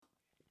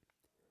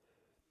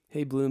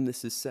Hey Bloom,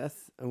 this is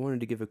Seth. I wanted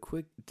to give a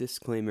quick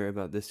disclaimer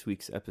about this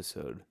week's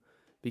episode.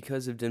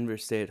 Because of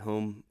Denver's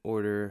stay-at-home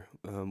order,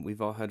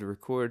 we've all had to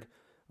record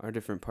our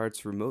different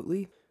parts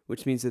remotely,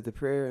 which means that the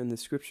prayer and the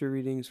scripture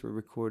readings were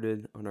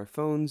recorded on our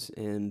phones,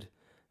 and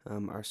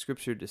our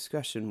scripture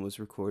discussion was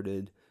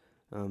recorded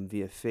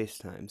via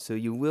FaceTime. So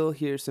you will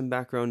hear some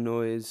background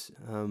noise,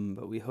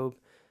 but we hope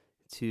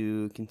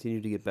to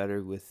continue to get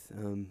better with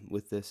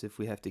this if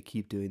we have to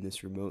keep doing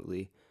this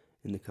remotely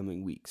in the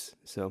coming weeks.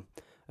 So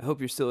I hope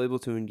you're still able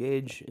to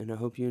engage, and I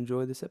hope you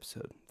enjoy this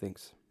episode.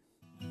 Thanks.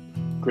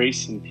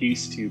 Grace and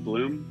peace to you,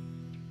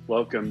 Bloom.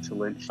 Welcome to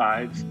Lent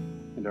 5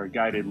 and our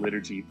Guided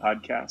Liturgy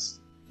podcast.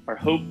 Our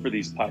hope for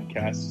these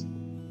podcasts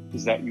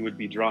is that you would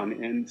be drawn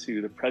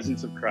into the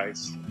presence of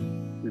Christ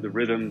through the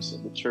rhythms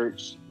of the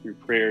church, through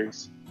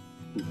prayers,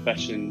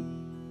 confession,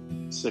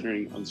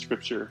 considering on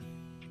Scripture,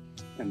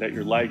 and that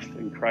your life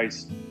in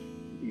Christ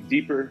be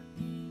deeper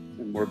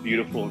and more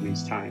beautiful in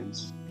these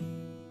times.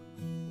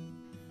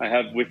 I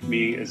have with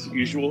me, as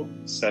usual,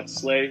 Seth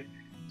Slay,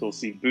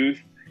 Dulcie Booth,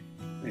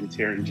 and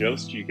Taryn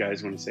Jost. Do you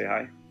guys want to say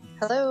hi?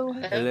 Hello.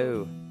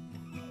 Hello.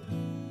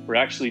 We're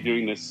actually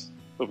doing this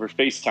over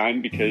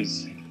FaceTime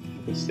because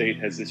the state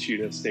has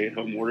issued a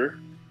stay-at-home order.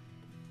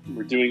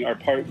 We're doing our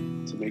part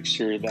to make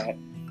sure that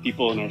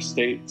people in our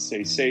state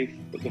stay safe,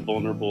 that the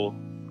vulnerable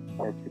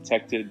are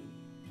protected,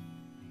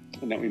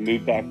 and that we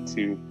move back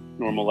to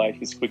normal life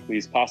as quickly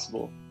as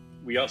possible.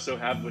 We also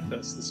have with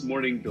us this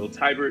morning Bill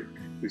Tybert,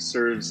 who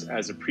serves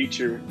as a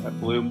preacher at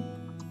Bloom,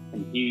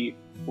 and he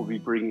will be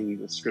bringing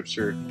the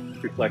scripture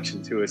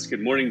reflection to us.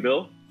 Good morning,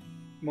 Bill.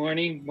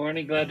 Morning.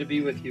 Glad to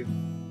be with you.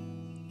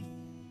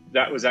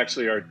 That was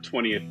actually our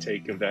 20th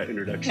take of that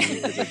introduction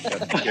because I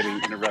kept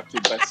getting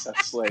interrupted by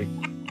Seth Slay.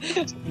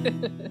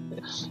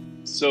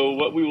 So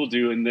what we will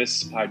do in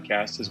this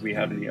podcast, as we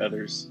have in the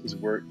others, is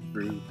work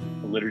through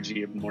a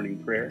liturgy of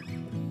morning prayer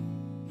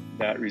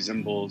that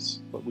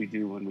resembles what we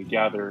do when we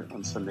gather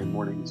on Sunday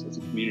mornings as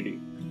a community.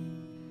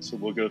 So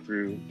we'll go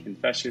through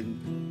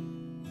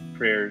confession,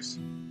 prayers,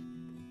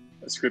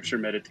 a scripture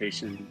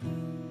meditation,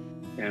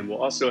 and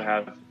we'll also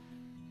have a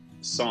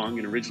song,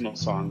 an original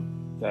song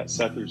that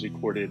Seth has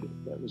recorded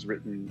that was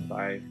written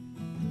by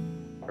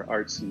our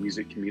arts and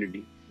music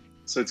community.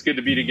 So it's good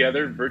to be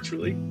together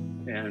virtually,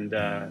 and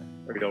are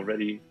you all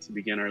ready to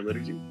begin our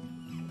liturgy?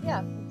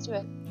 Yeah, let's do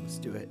it. Let's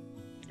do it.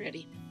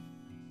 Ready.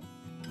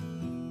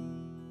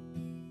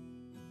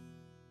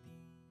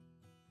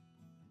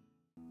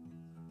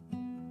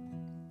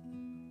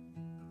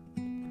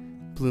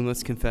 Bloom,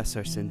 let's confess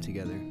our sin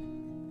together.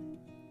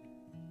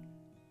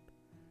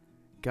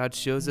 God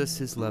shows us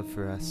his love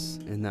for us,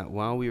 in that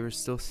while we were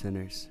still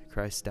sinners,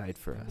 Christ died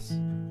for us.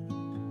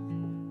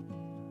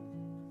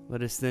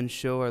 Let us then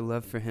show our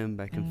love for him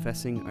by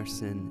confessing our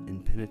sin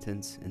in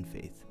penitence and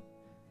faith.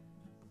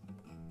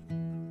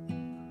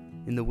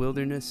 In the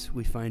wilderness,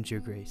 we find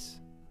your grace.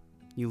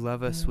 You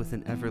love us with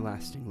an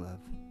everlasting love.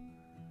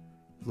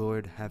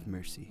 Lord, have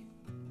mercy.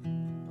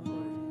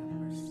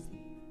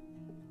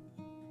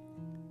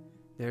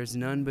 There is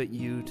none but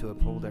you to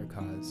uphold our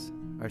cause.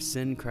 Our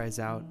sin cries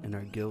out, and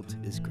our guilt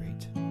is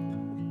great.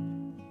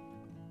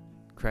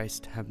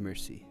 Christ, have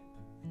mercy.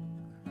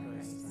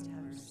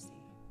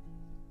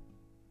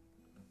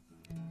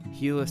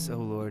 Heal us, O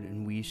Lord,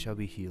 and we shall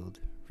be healed.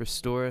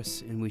 Restore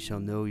us, and we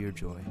shall know your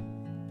joy.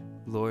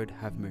 Lord,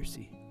 have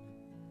mercy.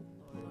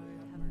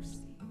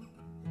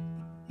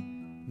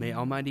 May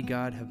Almighty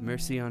God have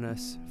mercy on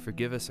us,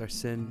 forgive us our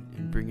sin,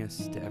 and bring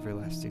us to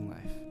everlasting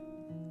life.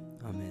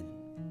 Amen.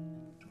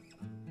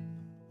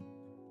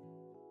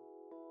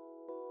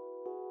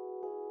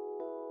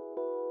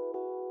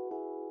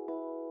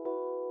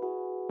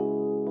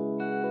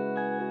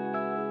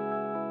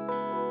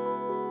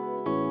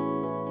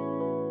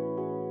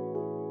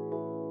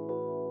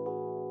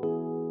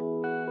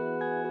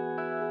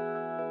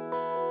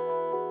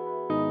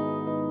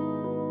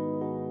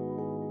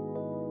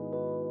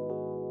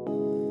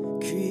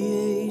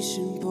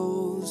 Creation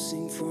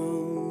pulsing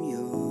from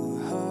your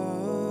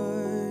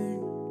heart,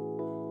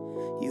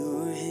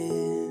 your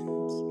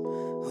hands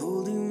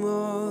holding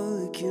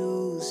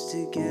molecules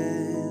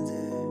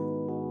together.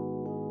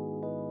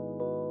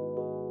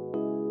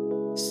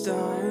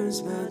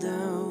 Stars bow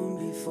down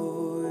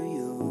before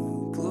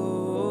your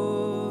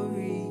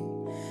glory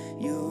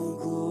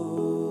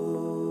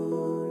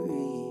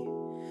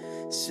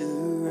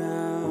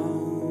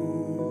surrounds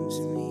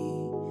me,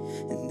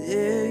 and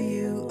there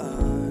you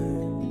are.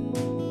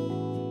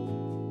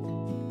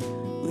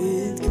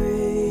 With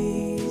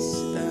grace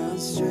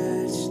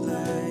outstretched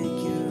like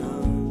your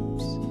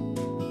arms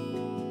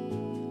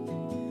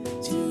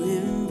to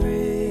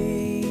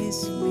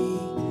embrace me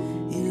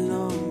in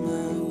all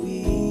my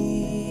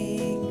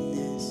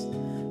weakness.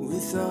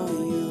 With all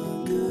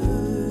your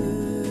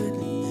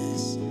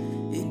goodness,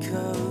 it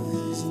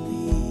covers me.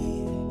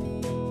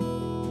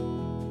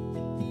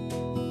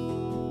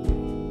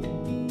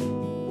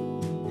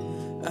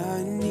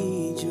 I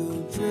need your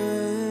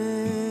presence.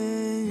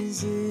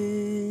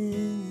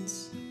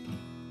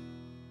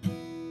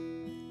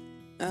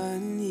 I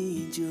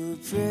need your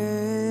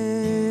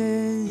presence.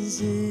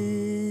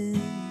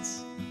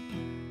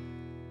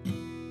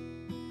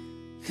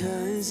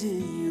 'cause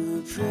in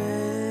your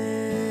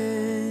presence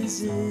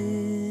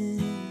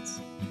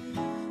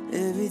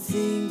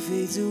everything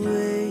fades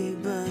away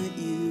but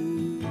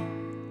you,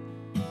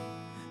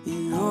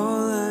 and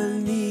all I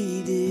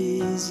need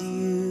is you.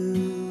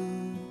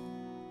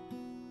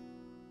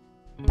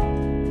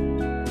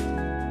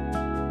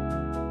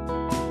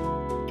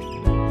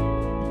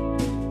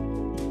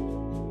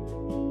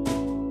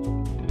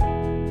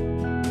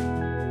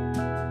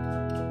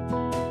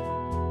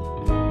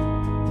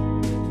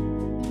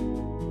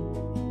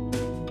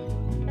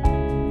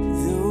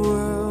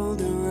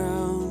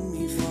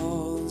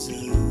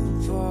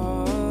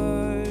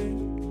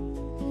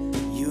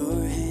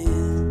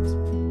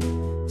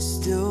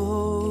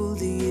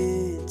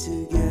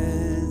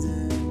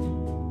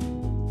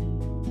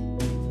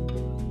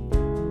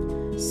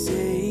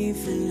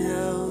 Safe and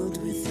held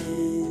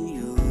within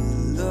your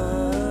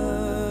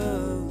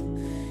love,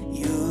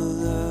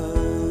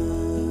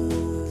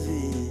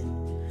 it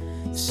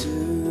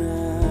surrounds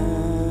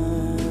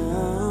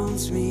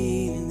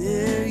me, and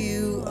there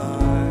you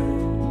are,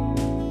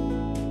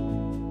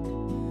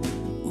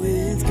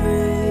 with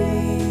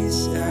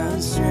grace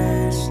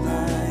outstretched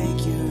like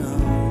your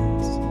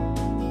arms,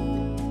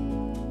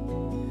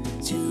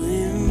 to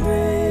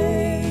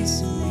embrace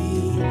me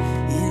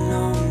in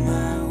all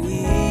my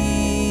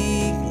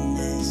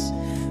weakness.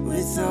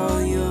 With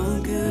all your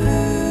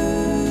goodness,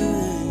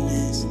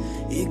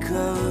 it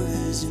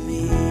covers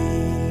me.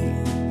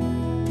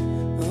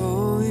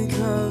 Oh, it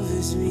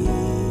covers me.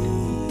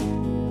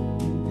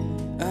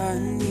 I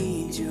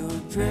need your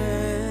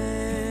presence.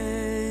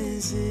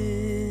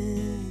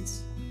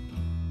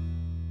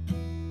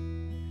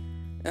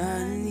 I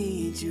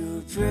need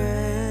your presence.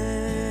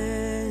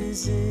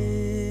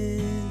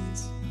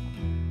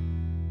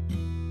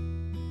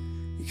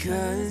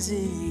 'Cause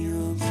in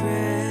your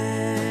presence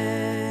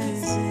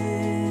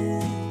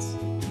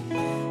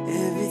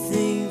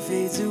everything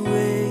fades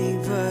away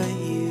but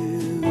you,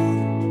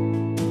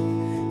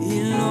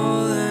 and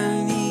all I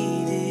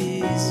need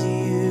is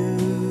you,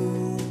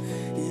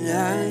 and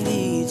I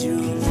need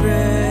your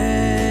presence.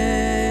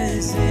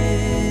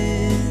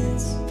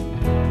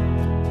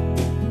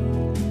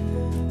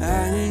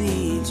 I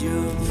need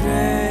your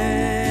presence,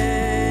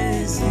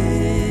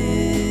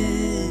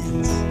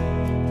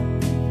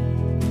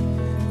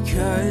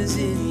 'cause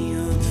in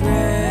your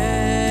presence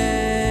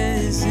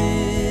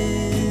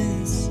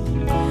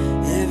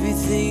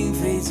everything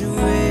fades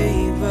away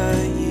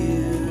but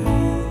you,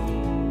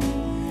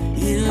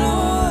 and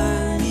all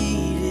I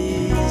need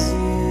is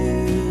you.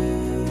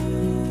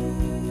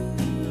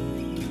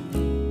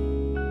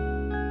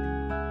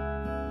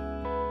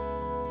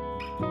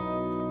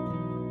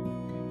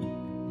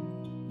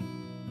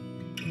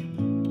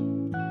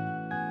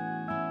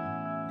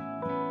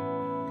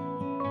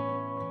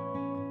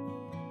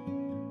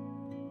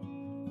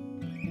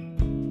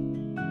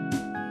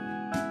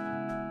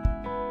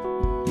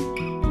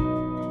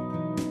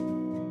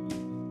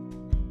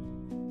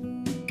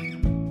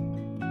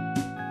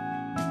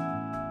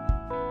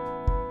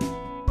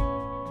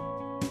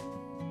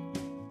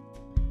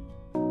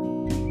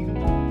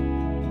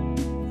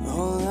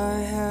 All I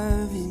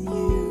have in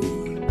you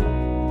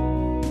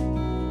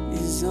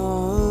is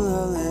all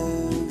I'll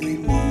ever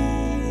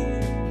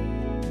need.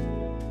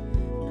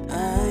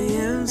 I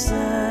am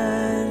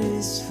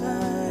satisfied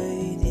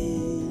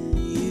in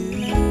you.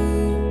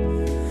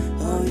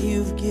 All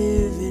you've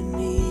given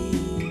me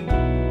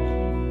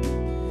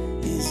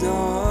is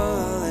all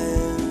I'll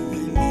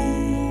ever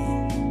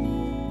need.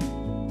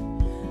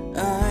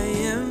 I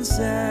am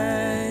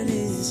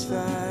satisfied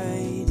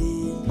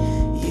in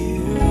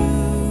you.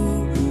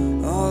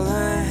 All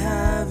I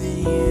have in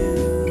you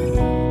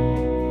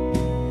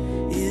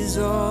is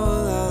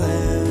all I'll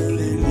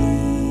ever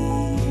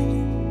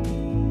need.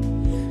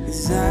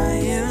 'Cause I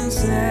am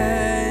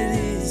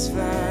satisfied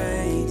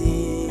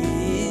in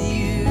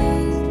you.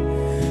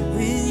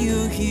 When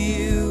you're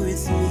here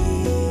with me,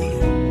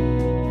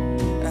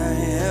 I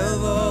have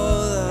all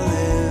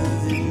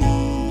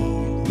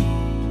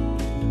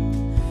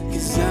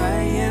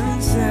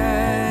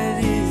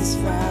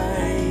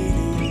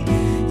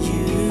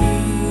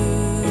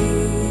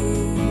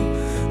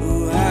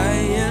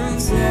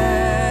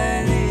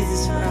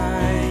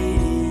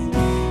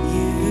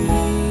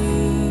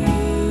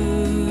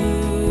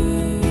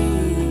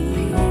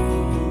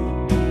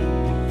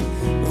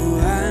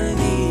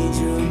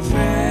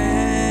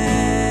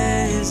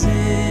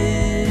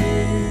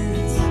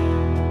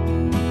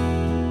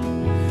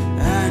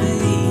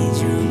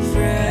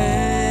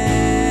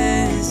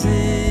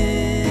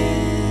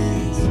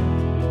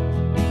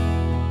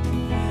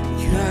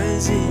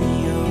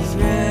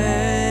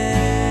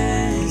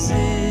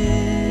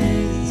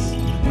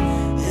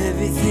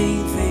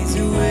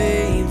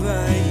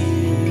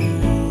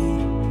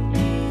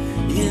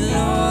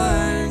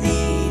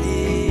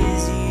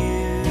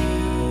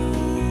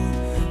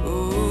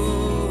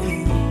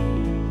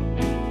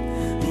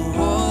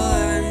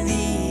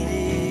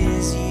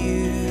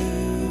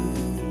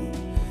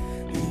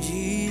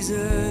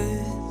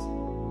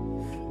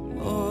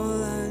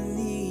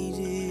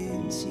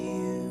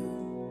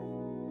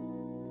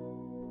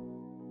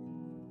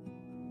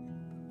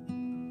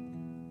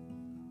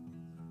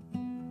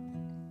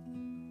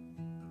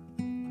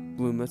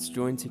Bloom, let's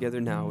join together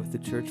now with the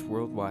church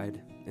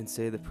worldwide and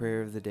say the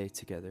prayer of the day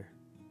together.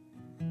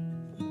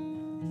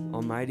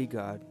 Almighty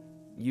God,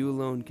 you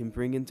alone can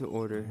bring into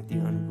order the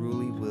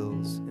unruly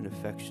wills and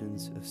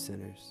affections of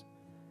sinners.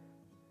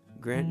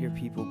 Grant your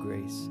people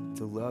grace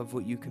to love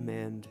what you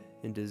command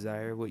and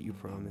desire what you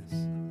promise,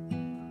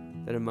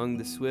 that among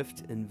the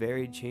swift and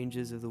varied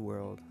changes of the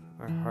world,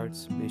 our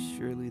hearts may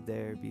surely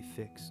there be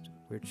fixed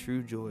where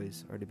true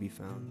joys are to be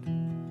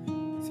found.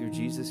 Through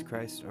Jesus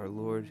Christ our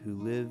Lord,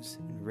 who lives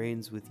and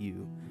reigns with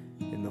you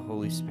in the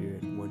Holy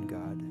Spirit, one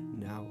God,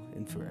 now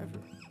and forever.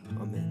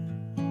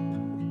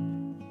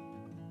 Amen.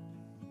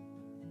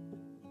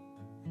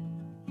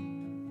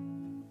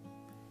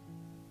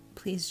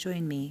 Please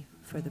join me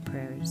for the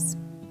prayers.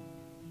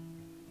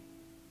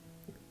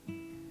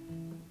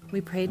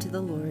 We pray to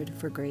the Lord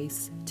for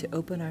grace to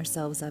open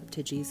ourselves up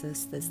to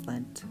Jesus this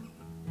Lent.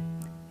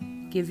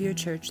 Give your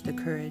church the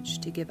courage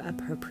to give up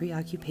her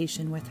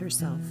preoccupation with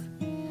herself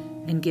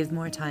and give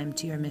more time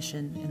to your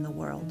mission in the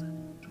world.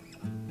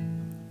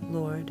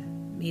 Lord,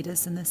 meet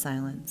us in the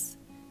silence,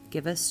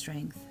 give us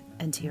strength,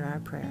 and hear our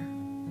prayer.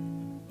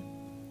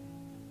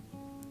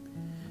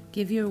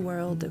 Give your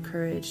world the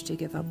courage to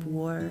give up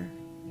war,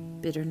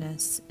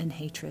 bitterness, and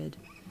hatred,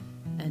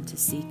 and to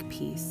seek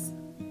peace.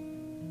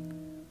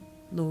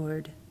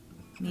 Lord,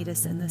 meet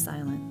us in the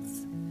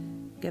silence,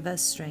 give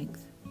us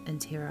strength,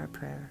 and hear our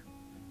prayer.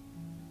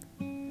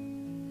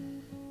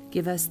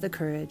 Give us the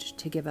courage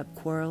to give up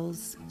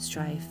quarrels,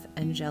 strife,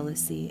 and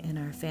jealousy in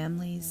our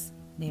families,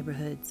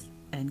 neighborhoods,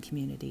 and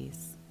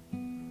communities.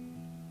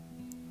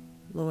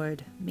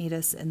 Lord, meet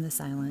us in the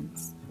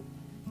silence,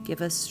 give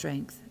us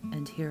strength,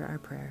 and hear our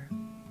prayer.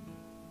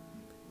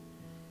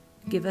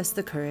 Give us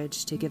the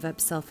courage to give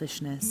up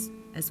selfishness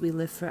as we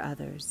live for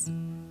others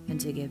and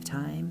to give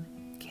time,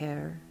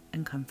 care,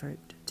 and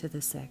comfort to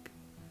the sick.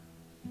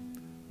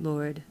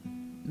 Lord,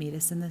 meet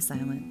us in the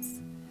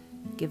silence,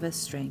 give us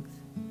strength,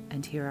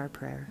 and hear our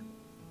prayer.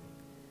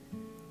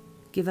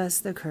 Give us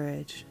the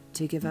courage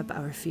to give up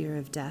our fear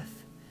of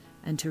death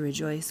and to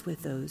rejoice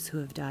with those who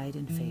have died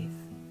in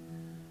faith.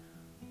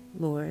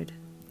 Lord,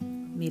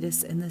 meet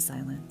us in the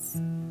silence,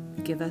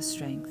 give us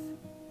strength,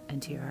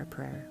 and hear our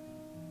prayer.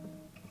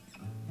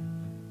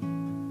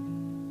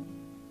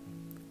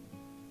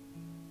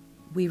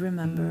 We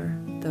remember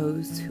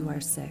those who are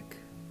sick.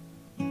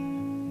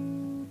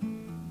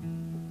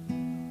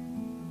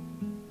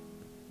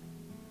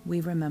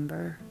 We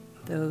remember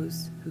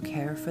those who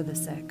care for the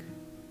sick.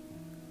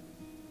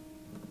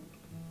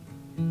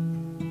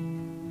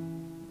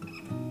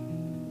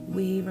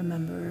 We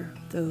remember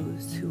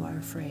those who are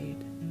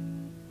afraid.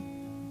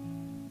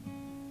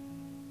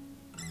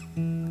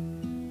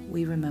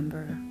 We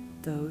remember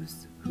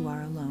those who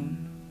are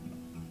alone.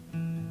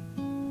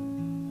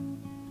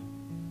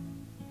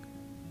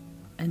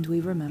 And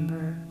we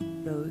remember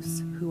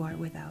those who are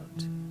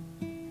without.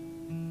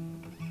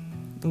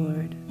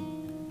 Lord,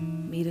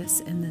 meet us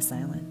in the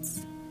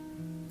silence.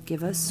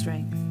 Give us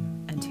strength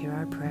and hear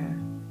our prayer,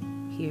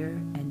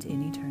 here and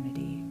in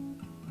eternity.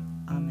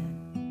 Amen.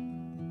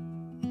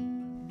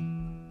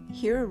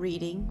 Hear a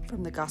reading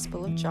from the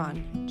Gospel of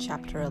John,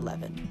 chapter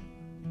 11.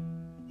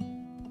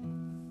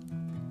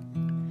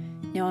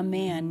 Now a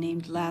man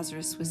named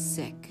Lazarus was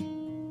sick.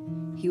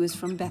 He was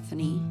from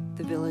Bethany,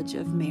 the village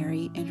of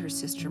Mary and her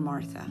sister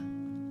Martha.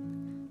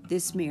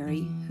 This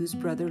Mary, whose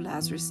brother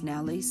Lazarus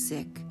now lay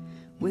sick,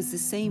 was the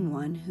same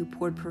one who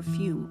poured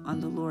perfume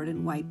on the Lord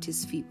and wiped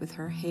his feet with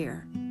her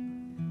hair.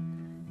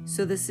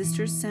 So the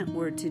sisters sent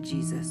word to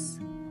Jesus,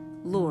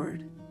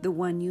 "Lord, the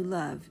one you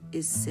love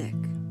is sick."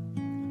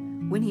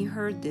 When he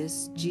heard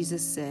this,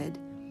 Jesus said,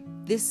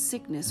 "This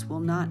sickness will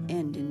not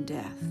end in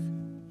death.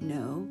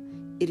 No,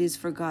 it is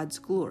for God's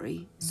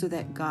glory, so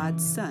that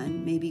God's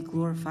Son may be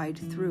glorified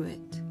through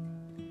it."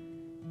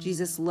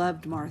 Jesus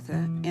loved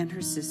Martha and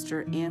her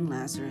sister and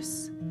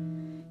Lazarus.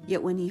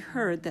 Yet when he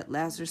heard that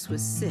Lazarus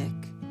was sick,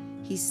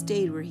 he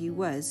stayed where he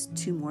was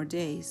 2 more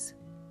days.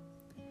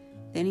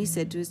 Then he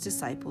said to his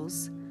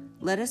disciples,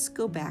 "Let us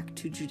go back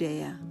to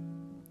Judea."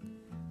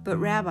 "But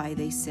Rabbi,"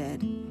 they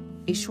said,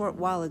 "a short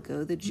while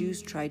ago the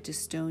Jews tried to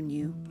stone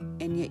you,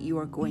 and yet you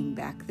are going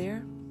back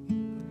there?"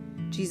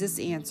 Jesus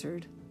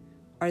answered,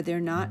 "Are there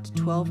not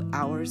 12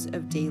 hours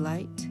of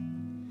daylight?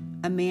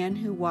 A man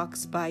who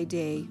walks by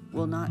day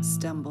will not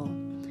stumble,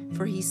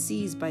 for he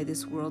sees by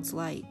this world's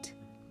light.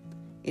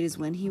 It is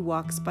when he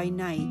walks by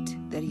night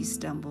that he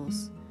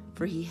stumbles,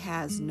 for he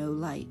has no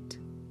light."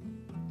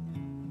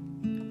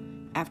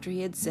 After he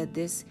had said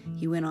this,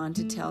 he went on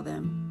to tell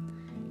them,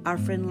 "Our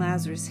friend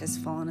Lazarus has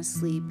fallen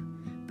asleep,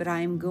 but I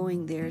am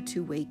going there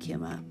to wake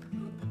him up."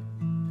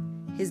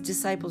 His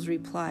disciples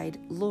replied,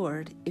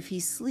 "Lord, if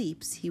he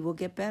sleeps, he will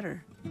get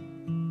better."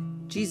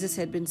 Jesus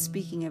had been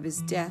speaking of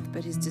his death,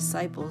 but his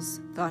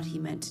disciples thought he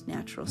meant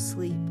natural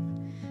sleep.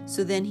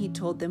 So then he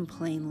told them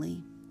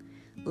plainly,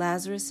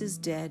 "Lazarus is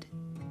dead,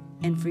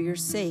 and for your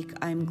sake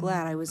I am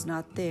glad I was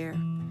not there,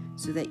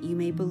 so that you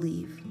may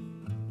believe.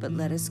 But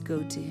let us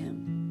go to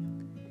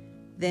him."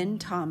 Then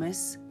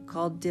Thomas,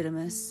 called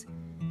Didymus,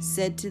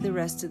 said to the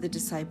rest of the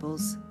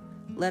disciples,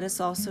 let us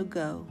also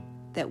go,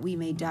 that we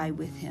may die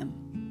with him."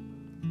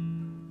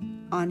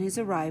 On his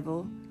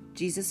arrival,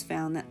 Jesus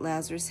found that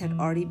Lazarus had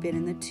already been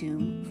in the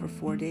tomb for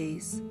 4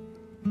 days.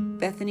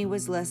 Bethany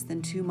was less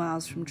than 2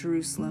 miles from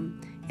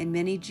Jerusalem, and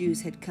many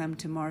Jews had come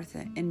to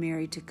Martha and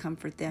Mary to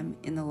comfort them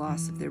in the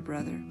loss of their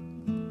brother.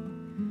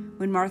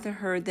 When Martha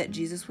heard that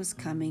Jesus was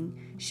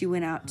coming, she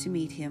went out to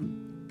meet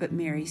him, but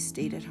Mary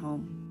stayed at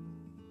home.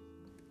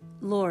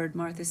 "Lord,"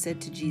 Martha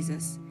said to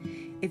Jesus,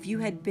 "if you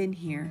had been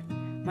here,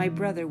 my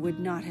brother would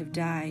not have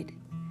died.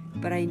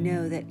 But I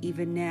know that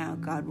even now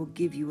God will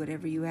give you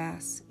whatever you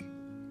ask."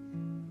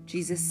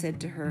 Jesus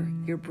said to her,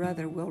 "Your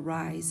brother will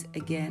rise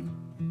again."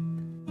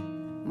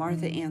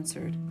 Martha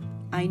answered,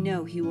 "I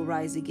know he will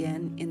rise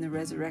again in the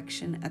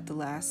resurrection at the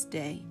last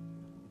day."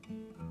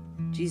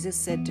 Jesus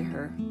said to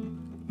her,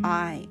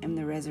 "I am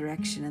the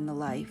resurrection and the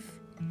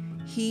life.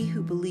 He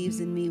who believes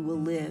in me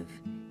will live,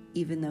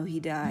 even though he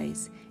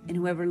dies, and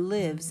whoever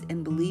lives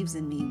and believes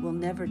in me will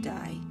never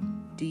die.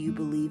 Do you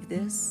believe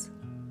this?"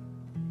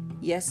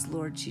 "Yes,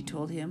 Lord," she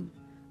told him.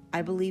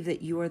 "I believe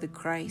that you are the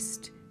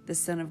Christ, the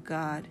Son of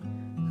God,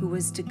 who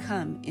was to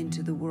come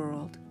into the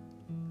world."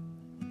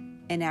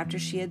 And after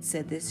she had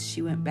said this,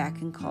 she went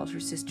back and called her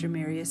sister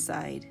Mary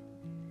aside.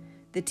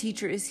 "The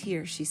teacher is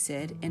here," she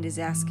said, "and is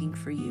asking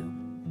for you."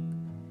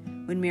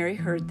 When Mary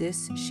heard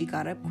this, she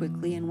got up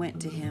quickly and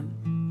went to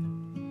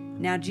him.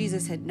 Now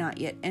Jesus had not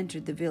yet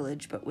entered the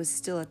village, but was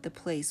still at the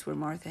place where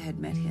Martha had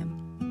met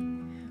him.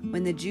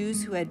 When the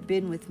Jews who had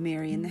been with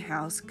Mary in the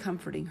house,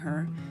 comforting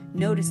her,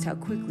 noticed how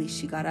quickly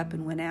she got up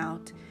and went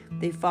out,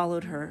 they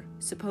followed her,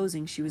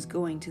 supposing she was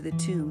going to the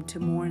tomb to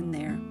mourn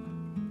there.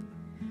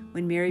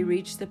 When Mary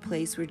reached the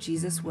place where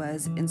Jesus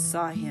was and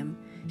saw him,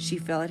 she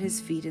fell at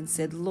his feet and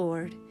said,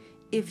 "Lord,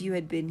 if you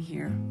had been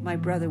here, my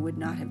brother would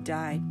not have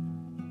died."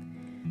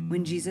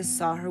 When Jesus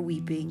saw her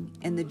weeping,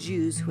 and the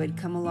Jews who had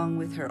come along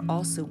with her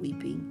also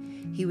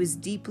weeping, he was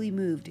deeply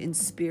moved in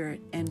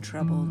spirit and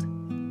troubled.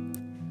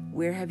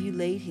 "Where have you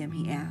laid him?"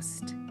 he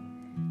asked.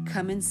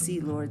 "Come and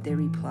see, Lord," they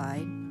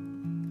replied.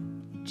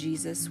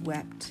 Jesus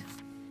wept.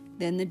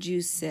 Then the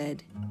Jews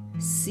said,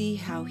 "See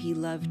how he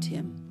loved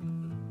him."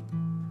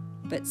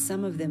 But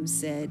some of them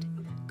said,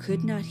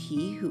 "Could not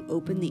he who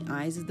opened the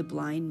eyes of the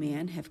blind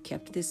man have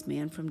kept this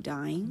man from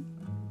dying?"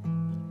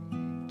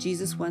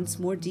 Jesus, once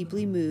more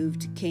deeply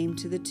moved, came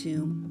to the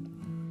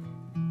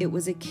tomb. It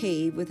was a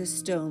cave with a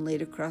stone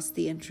laid across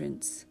the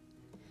entrance.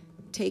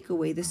 "Take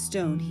away the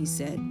stone," he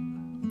said.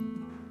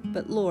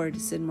 "But Lord,"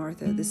 said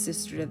Martha, the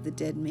sister of the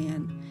dead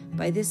man,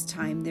 "by this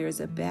time there is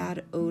a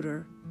bad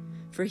odor,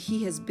 for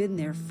he has been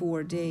there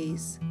 4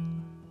 days."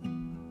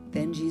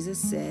 Then Jesus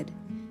said,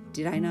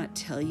 "Did I not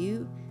tell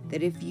you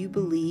that if you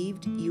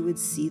believed, you would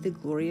see the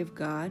glory of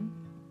God?"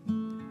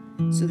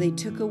 So they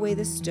took away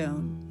the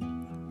stone.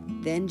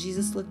 Then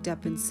Jesus looked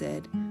up and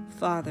said,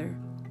 "Father,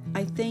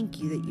 I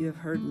thank you that you have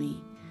heard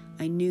me.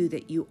 I knew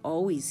that you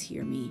always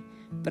hear me,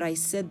 but I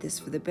said this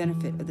for the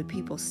benefit of the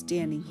people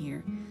standing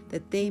here,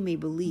 that they may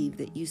believe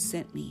that you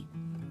sent me."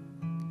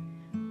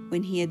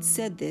 When he had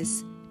said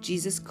this,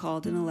 Jesus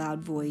called in a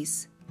loud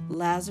voice,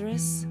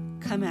 "Lazarus,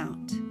 come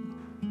out."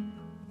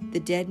 The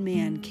dead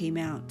man came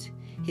out,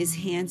 his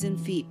hands and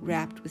feet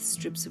wrapped with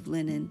strips of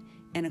linen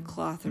and a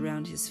cloth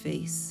around his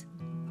face.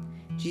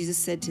 Jesus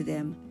said to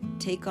them,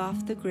 "Take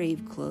off the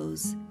grave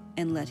clothes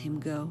and let him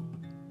go."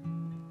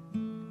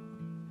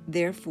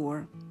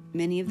 Therefore,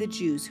 many of the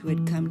Jews who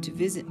had come to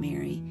visit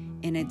Mary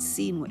and had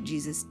seen what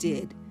Jesus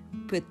did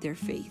put their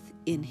faith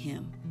in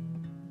him.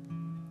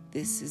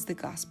 This is the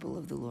gospel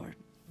of the Lord.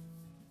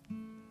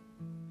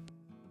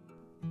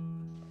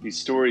 These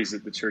stories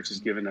that the church has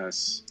given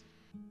us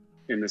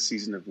in the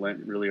season of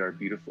Lent really are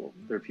beautiful.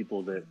 They're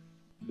people that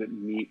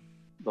meet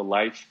the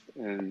life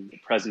and the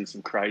presence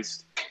of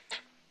Christ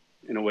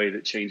in a way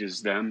that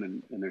changes them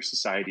and their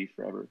society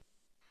forever.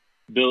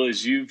 Bill,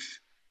 as you've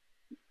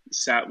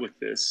sat with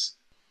this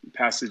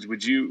passage,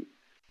 would you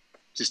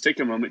just take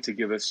a moment to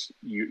give us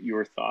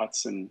your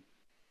thoughts and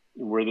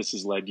where this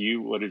has led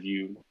you? What have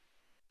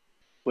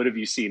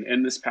you seen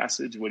in this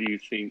passage? What do you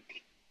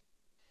think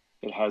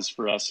it has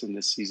for us in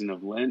this season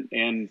of Lent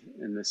and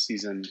in this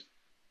season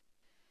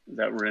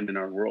that we're in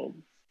our world?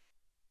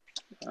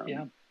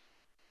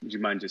 Would you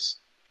mind just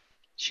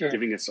Sure.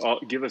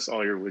 give us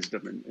all your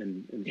wisdom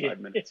in 5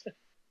 minutes?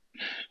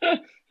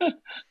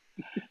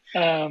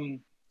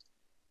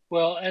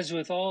 Well, as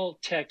with all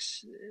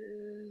texts,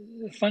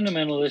 the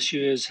fundamental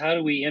issue is how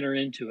do we enter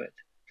into it?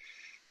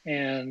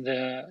 And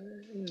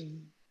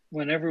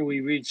whenever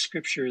we read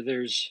Scripture,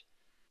 there's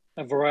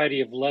a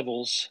variety of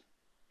levels.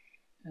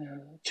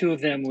 2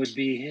 of them would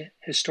be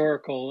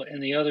historical,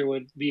 and the other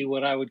would be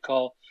what I would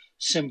call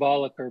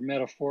symbolic or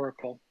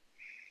metaphorical.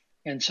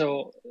 And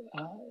so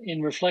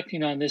in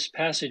reflecting on this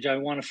passage, I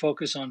want to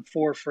focus on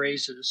 4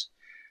 phrases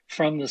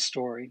from the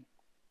story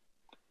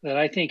that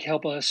I think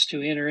help us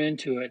to enter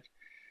into it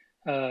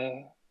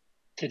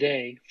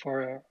today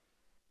for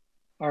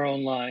our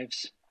own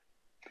lives.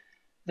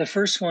 The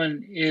first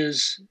one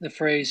is the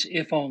phrase,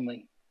 "if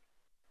only."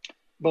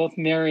 Both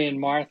Mary and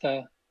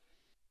Martha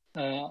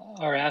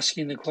are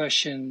asking the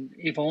question,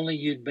 if only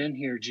you'd been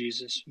here,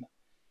 Jesus,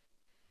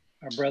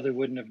 our brother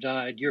wouldn't have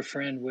died, your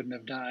friend wouldn't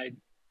have died.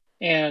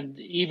 And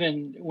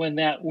even when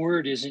that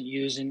word isn't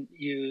used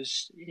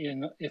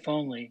in if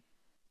only,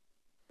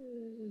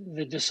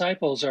 the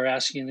disciples are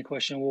asking the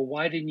question, well,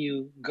 why didn't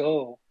you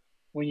go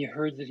when you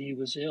heard that he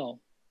was ill?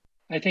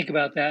 I think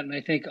about that, and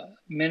I think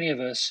many of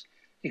us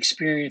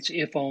experience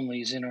if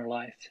onlys in our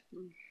life.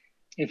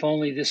 If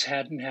only this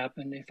hadn't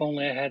happened, if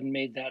only I hadn't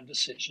made that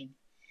decision,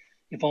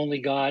 if only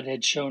God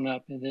had shown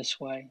up in this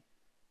way.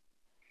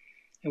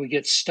 And we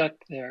get stuck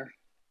there.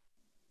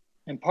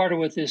 And part of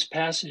what this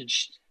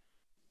passage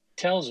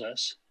tells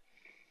us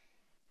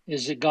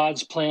is that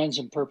God's plans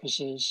and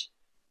purposes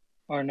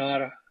are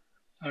not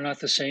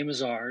the same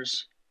as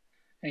ours,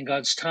 and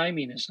God's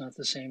timing is not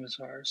the same as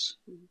ours.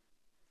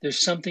 There's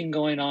something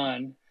going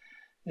on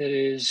that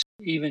is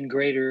even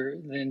greater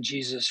than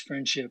Jesus'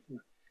 friendship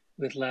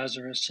with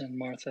Lazarus and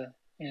Martha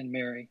and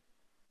Mary.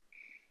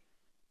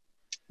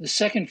 The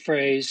second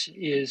phrase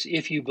is,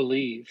 if you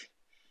believe.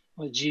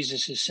 What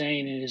Jesus is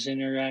saying in his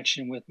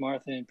interaction with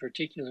Martha in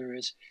particular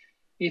is,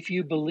 if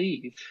you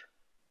believe.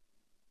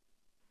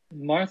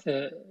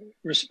 Martha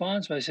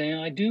responds by saying,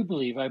 I do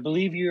believe. I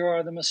believe you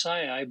are the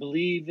Messiah. I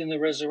believe in the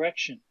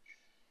resurrection.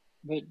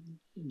 But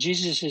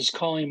Jesus is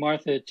calling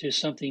Martha to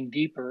something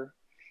deeper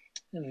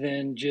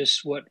than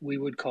just what we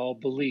would call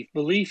belief.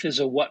 Belief is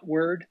a what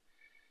word?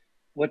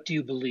 What do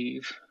you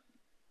believe?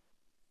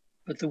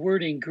 But the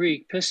word in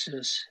Greek,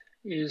 pistis,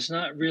 is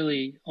not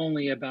really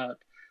only about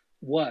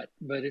what,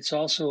 but it's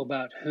also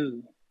about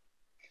who.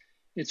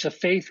 It's a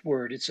faith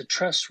word. It's a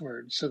trust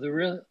word. So the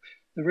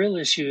real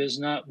issue is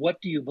not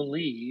what do you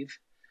believe,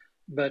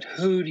 but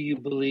who do you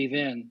believe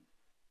in?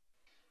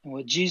 And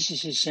what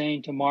Jesus is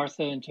saying to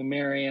Martha and to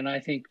Mary, and I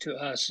think to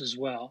us as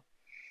well,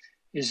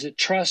 is that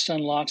trust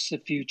unlocks the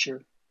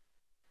future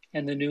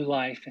and the new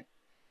life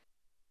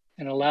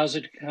and allows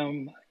it to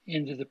come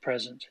into the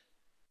present,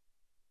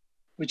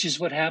 which is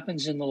what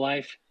happens in the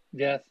life,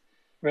 death,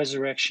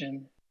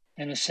 resurrection,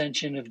 and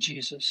ascension of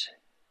Jesus.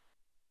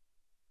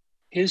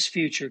 His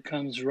future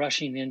comes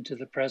rushing into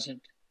the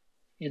present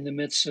in the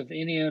midst of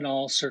any and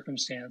all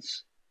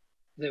circumstance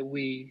that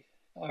we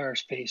are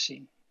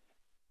facing.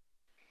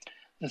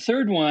 The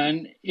third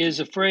one is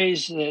a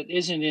phrase that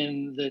isn't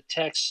in the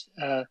text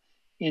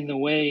in the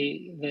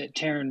way that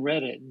Taryn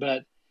read it,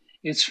 but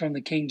it's from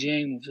the King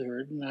James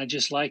Version, and I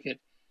just like it.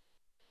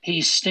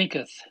 He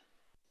stinketh.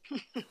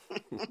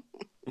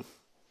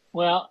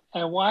 Well,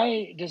 and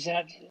why does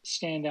that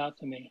stand out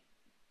to me?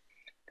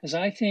 Because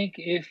I think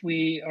if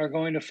we are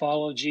going to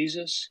follow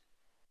Jesus,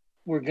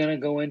 we're going to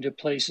go into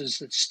places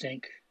that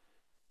stink.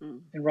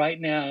 And right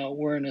now,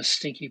 we're in a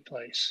stinky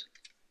place.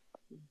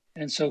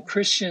 And so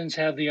Christians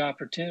have the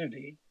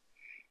opportunity,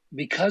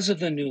 because of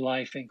the new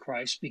life in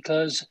Christ,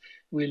 because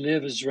we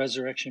live as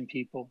resurrection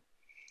people,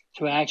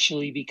 to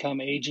actually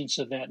become agents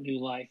of that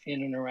new life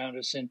in and around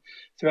us. And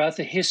throughout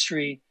the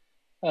history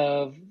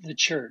of the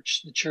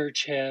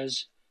church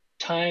has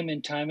time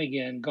and time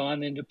again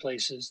gone into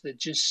places that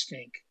just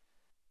stink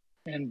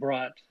and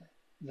brought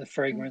the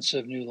fragrance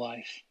of new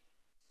life.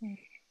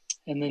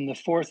 And then the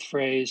fourth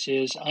phrase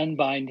is,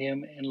 unbind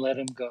him and let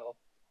him go.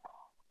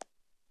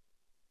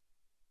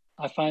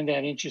 I find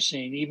that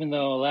interesting. Even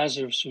though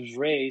Lazarus was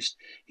raised,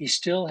 he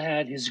still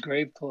had his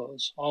grave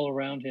clothes all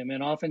around him.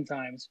 And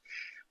oftentimes,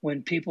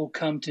 when people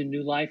come to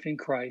new life in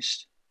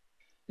Christ,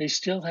 they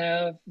still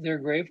have their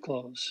grave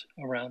clothes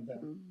around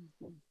them.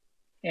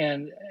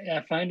 And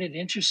I find it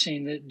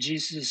interesting that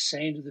Jesus is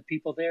saying to the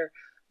people there,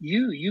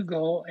 you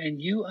go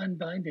and you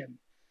unbind him.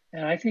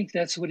 And I think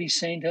that's what he's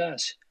saying to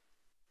us.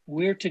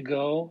 We're to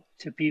go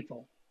to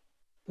people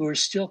who are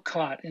still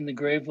caught in the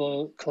grave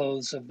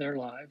clothes of their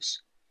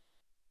lives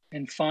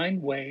and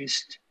find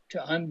ways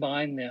to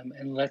unbind them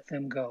and let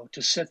them go,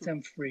 to set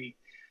them free,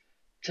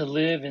 to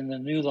live in the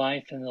new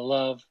life and the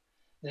love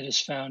that is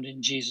found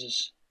in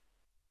Jesus,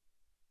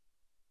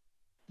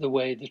 the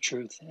way, the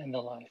truth, and the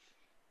life.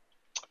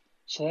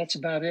 So that's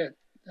about it.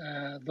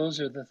 Those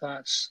are the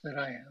thoughts that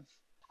I have.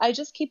 I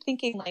just keep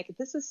thinking, like,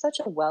 this is such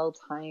a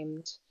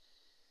well-timed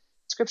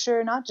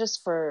scripture, not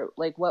just for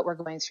like what we're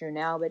going through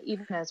now, but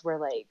even as we're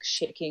like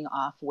shaking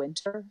off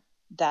winter,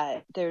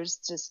 that there's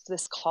just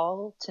this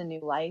call to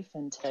new life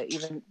and to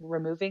even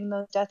removing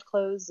those death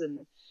clothes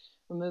and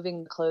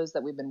removing the clothes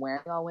that we've been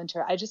wearing all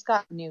winter. I just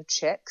got new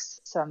chicks,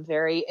 so I'm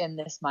very in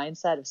this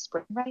mindset of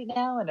spring right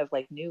now and of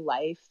like new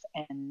life.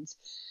 And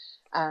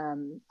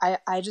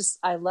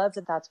I love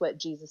that that's what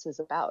Jesus is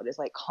about, is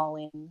like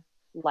calling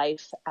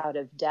life out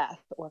of death,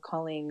 or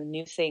calling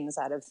new things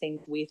out of things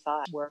we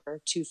thought were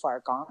too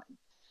far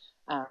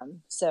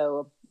gone.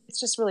 So it's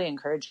just really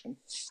encouraging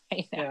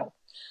right now.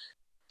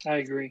 Yeah, I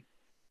agree.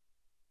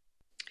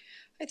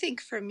 I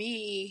think for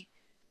me,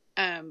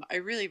 I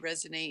really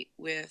resonate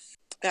with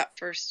that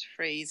first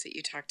phrase that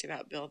you talked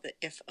about, Bill, the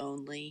if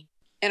only.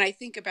 And I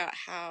think about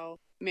how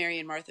Mary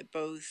and Martha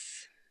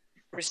both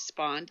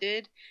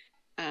responded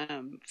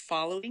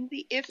following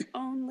the if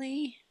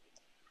only,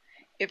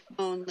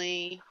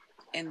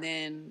 and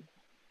then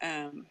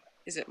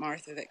is it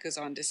Martha that goes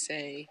on to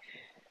say,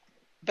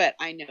 but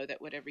I know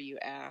that whatever you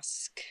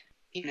ask,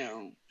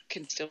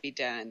 can still be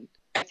done.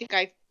 I think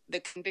the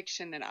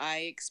conviction that I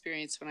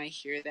experience when I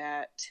hear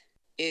that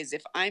is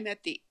if I'm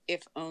at the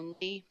if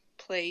only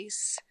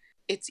place,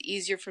 it's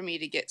easier for me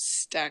to get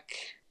stuck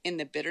in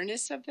the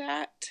bitterness of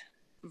that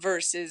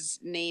versus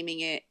naming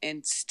it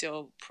and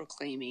still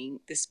proclaiming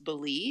this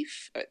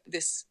belief,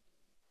 this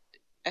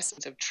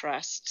essence of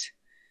trust.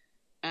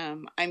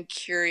 I'm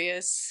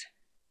curious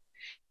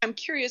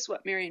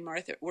what Mary and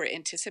Martha were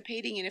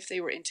anticipating, and if they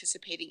were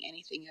anticipating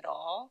anything at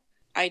all.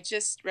 I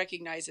just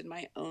recognize in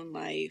my own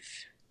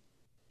life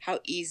how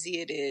easy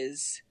it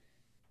is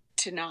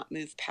to not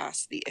move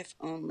past the if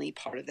only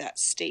part of that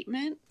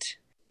statement,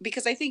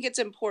 because I think it's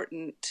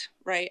important,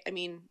 right? I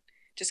mean,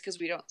 just because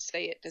we don't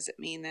say it doesn't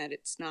mean that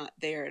it's not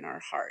there in our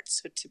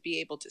hearts. So to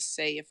be able to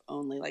say if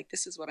only, like,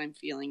 this is what I'm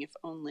feeling, if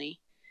only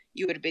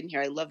you would have been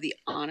here. I love the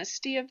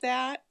honesty of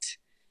that.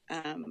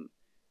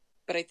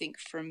 But I think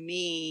for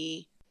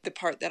me, the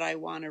part that I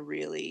want to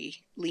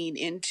really lean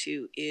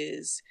into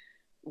is,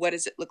 what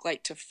does it look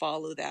like to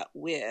follow that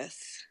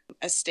with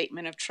a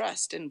statement of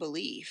trust and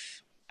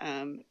belief,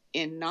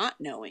 in not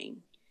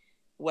knowing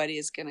what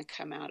is going to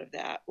come out of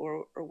that,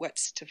 or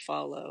what's to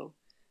follow.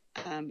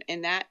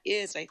 And that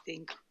is, I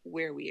think,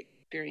 where we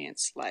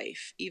experience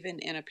life, even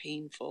in a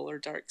painful or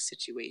dark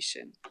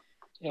situation,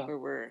 where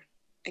we're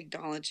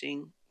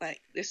acknowledging,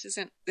 like, this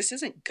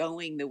isn't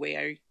going the way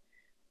I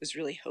was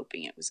really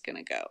hoping it was going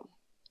to go.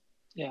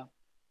 Yeah,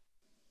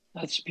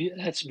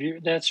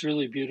 that's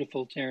really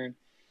beautiful, Taryn.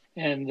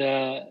 And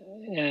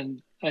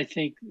I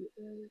think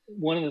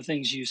one of the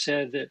things you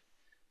said that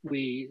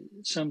we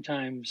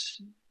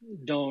sometimes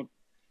don't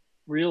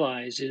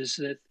realize is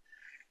that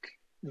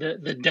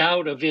the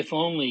doubt of if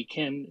only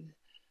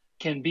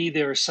can be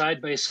there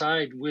side by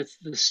side with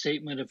the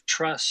statement of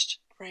trust.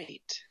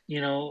 Right.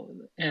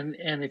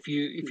 And if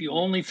you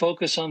only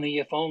focus on the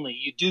if only,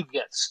 you do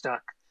get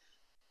stuck.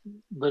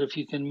 But if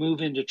you can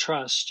move into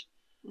trust,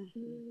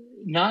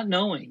 not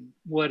knowing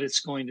what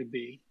it's going to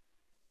be,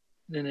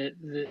 then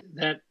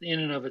that in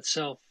and of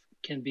itself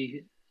can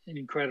be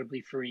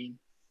incredibly freeing.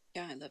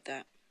 Yeah, I love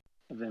that.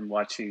 I've been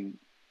watching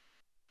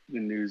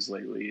the news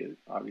lately,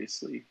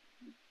 obviously,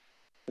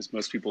 as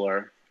most people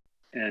are.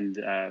 And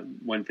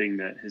one thing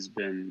that has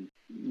been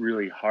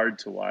really hard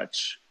to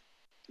watch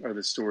are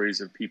the stories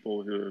of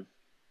people who have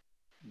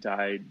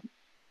died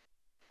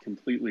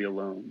completely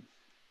alone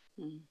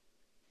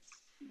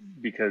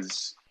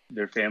because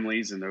their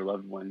families and their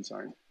loved ones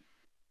aren't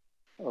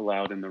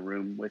allowed in the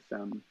room with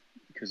them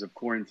because of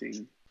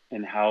quarantine,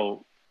 and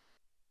how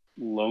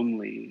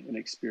lonely an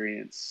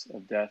experience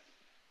of death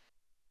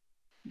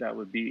that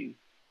would be.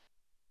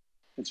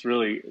 It's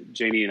really,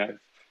 Janie and I've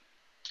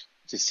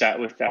just sat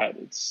with that.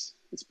 It's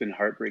been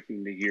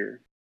heartbreaking to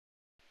hear.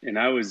 And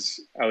I was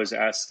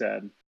asked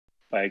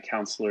by a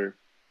counselor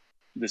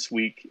this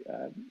week,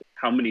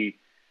 how many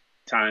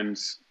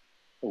times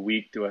a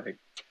week do I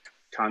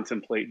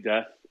contemplate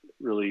death?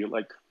 Really,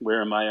 like,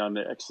 where am I on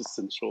the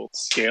existential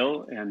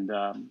scale? And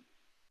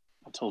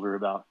I told her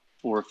about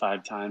 4 or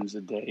 5 times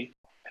a day.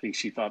 I think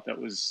she thought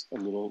that was a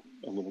little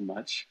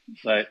much,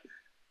 but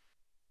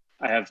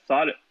I've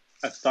thought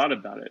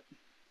about it,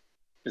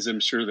 as I'm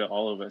sure that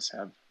all of us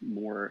have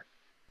more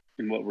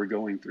in what we're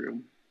going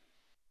through.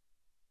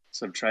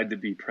 So I've tried to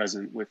be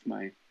present with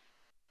my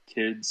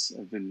kids.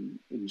 I've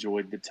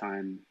enjoyed the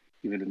time,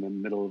 even in the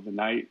middle of the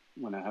night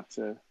when I have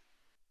to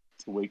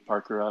wake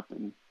Parker up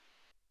and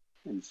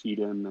feed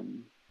him,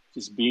 and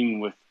just being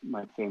with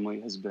my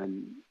family has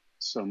been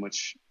so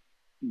much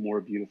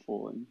more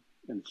beautiful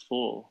and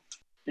full.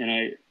 And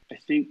I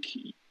think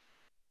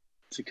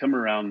to come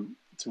around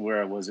to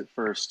where I was at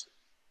first,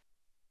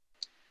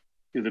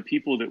 the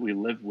people that we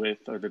live with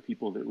are the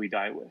people that we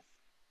die with.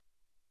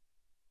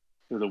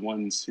 They're the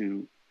ones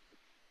who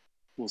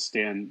will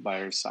stand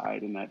by our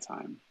side in that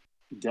time.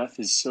 Death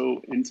is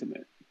so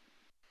intimate.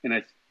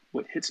 And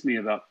what hits me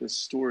about this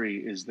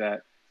story is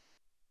that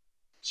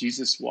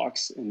Jesus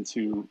walks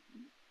into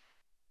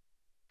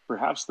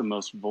perhaps the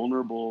most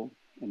vulnerable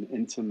and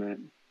intimate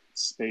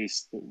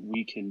space that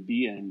we can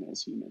be in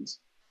as humans,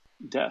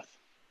 death.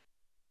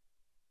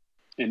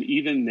 And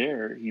even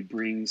there, he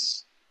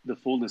brings the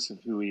fullness of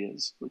who he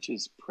is, which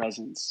is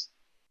presence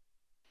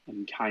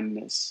and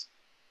kindness.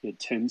 He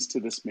attends to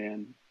this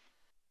man.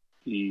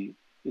 He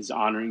is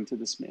honoring to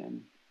this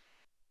man.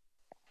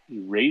 He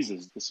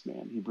raises this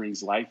man. He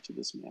brings life to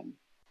this man.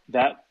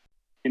 That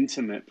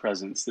intimate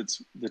presence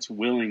that's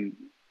willing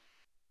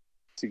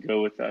to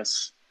go with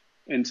us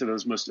into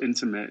those most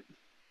intimate,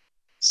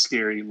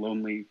 scary,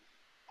 lonely,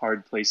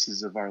 hard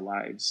places of our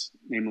lives,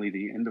 namely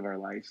the end of our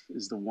life,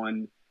 is the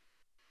one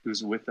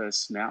who's with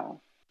us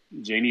now.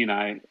 Janie and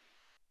I,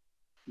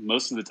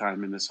 most of the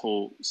time in this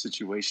whole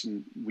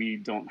situation, we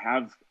don't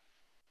have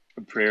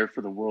a prayer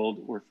for the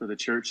world or for the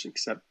church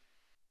except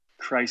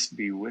Christ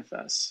be with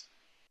us.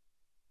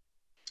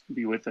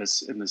 Be with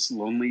us in this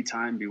lonely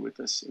time. Be with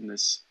us in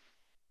this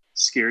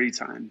scary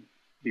time.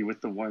 Be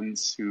with the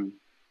ones who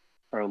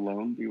are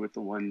alone, be with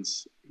the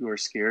ones who are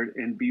scared,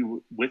 and be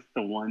with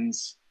the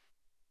ones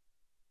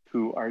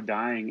who are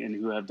dying and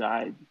who have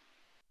died.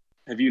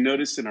 Have you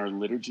noticed in our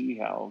liturgy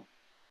how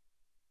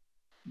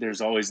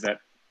there's always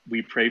that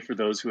we pray for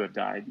those who have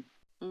died?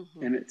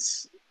 Mm-hmm. And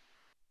it's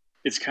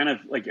kind of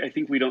like, I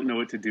think we don't know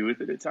what to do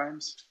with it at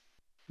times,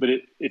 but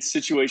it's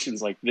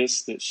situations like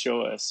this that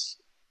show us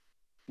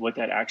what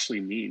that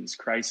actually means.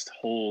 Christ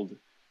hold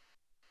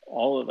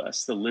all of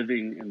us, the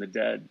living and the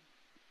dead,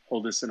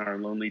 hold us in our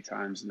lonely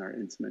times and our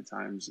intimate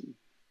times, and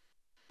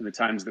in the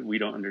times that we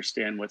don't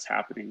understand what's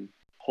happening.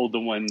 Hold the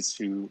ones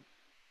who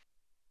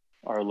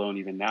are alone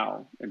even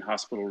now in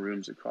hospital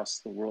rooms across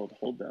the world.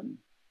 Hold them.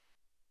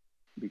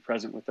 Be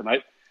present with them.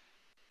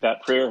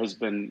 That prayer has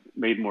been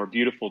made more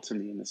beautiful to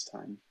me in this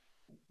time.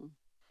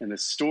 And the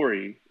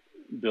story,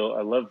 Bill,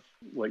 I love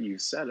what you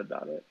said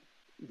about it.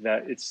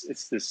 That it's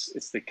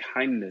the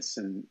kindness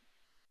and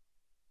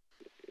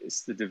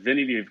it's the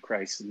divinity of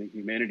Christ and the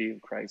humanity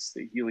of Christ,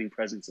 the healing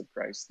presence of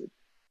Christ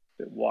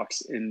that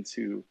walks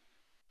into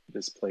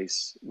this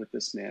place with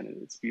this man,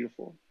 and it's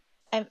beautiful.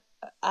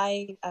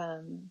 I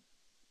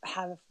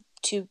have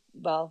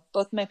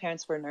both my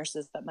parents were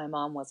nurses, but my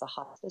mom was a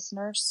hospice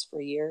nurse for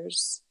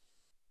years.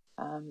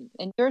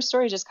 And your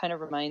story just kind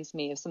of reminds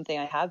me of something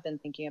I have been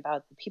thinking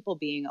about, the people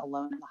being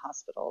alone in the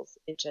hospitals.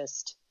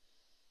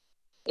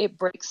 It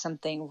breaks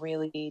something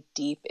really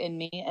deep in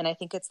me. And I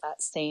think it's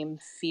that same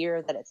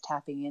fear that it's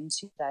tapping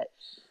into that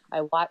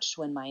I watched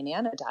when my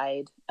Nana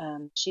died.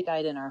 She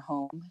died in our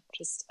home,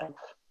 just of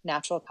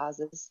natural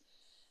causes.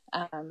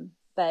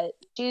 But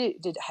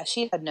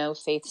she had no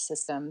faith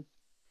system,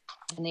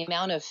 and the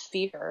amount of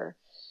fear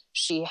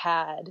she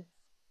had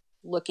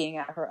looking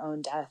at her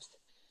own death,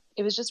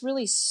 it was just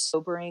really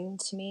sobering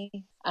to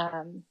me.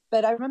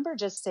 But I remember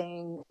just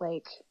saying,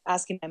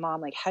 asking my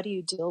mom, how do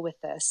you deal with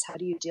this? How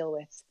do you deal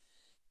with,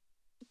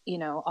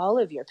 all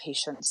of your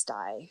patients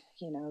die?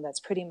 That's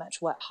pretty much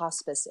what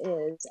hospice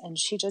is. And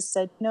she just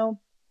said, 2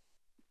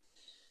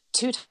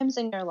 times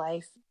in your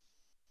life,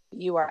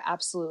 you are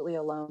absolutely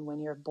alone,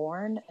 when you're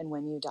born and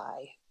when you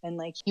die.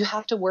 And you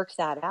have to work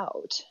that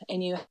out,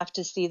 and you have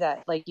to see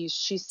that,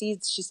 she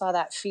saw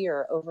that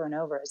fear over and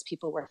over as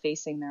people were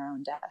facing their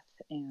own death.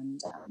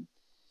 And,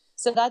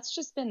 so that's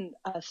just been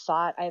a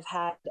thought I've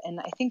had.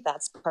 And I think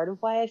that's part of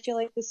why I feel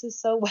like this is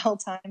so well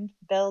timed,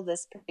 Bill,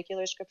 this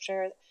particular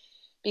scripture,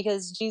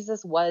 because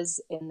Jesus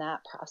was in that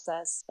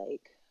process.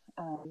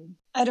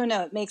 I don't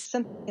know, it makes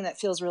something that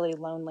feels really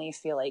lonely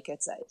feel like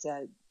it's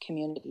a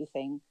community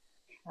thing.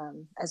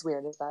 As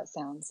weird as that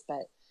sounds,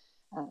 but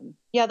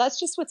yeah, that's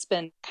just what's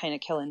been kind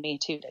of killing me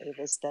too, Dave,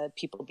 is the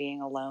people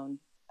being alone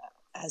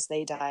as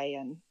they die,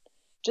 and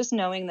just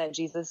knowing that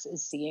Jesus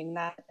is seeing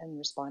that and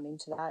responding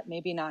to that,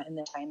 maybe not in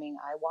the timing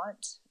I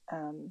want,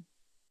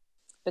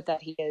 but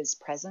that he is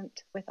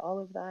present with all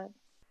of that.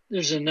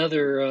 There's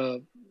another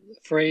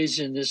phrase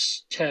in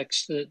this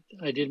text that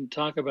I didn't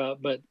talk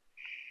about, but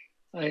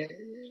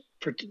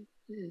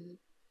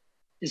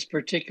is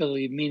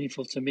particularly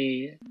meaningful to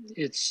me.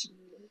 It's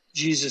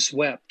Jesus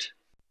wept,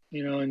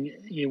 and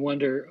you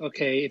wonder,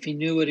 okay, if he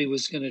knew what he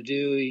was going to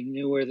do, he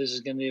knew where this is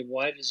going to be,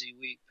 why does he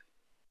weep?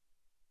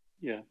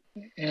 Yeah.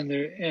 And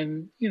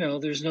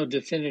there's no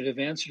definitive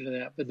answer to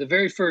that. But the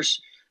very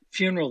first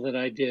funeral that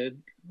I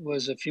did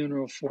was a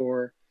funeral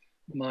for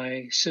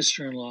my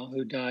sister-in-law,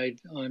 who died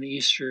on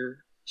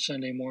Easter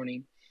Sunday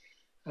morning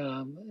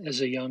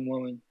as a young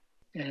woman.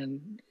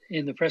 And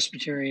in the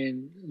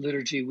Presbyterian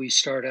liturgy, we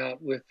start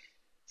out with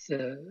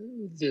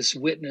this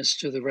witness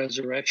to the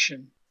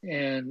resurrection.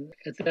 And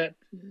at that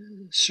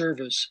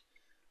service,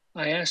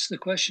 I asked the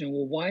question,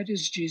 well, why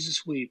does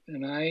Jesus weep?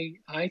 And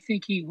I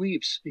think he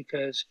weeps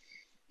because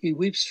he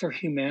weeps for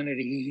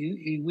humanity.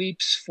 He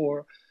weeps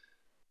for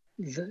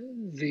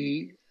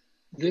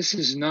this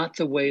is not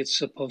the way it's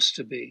supposed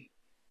to be.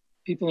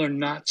 People are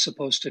not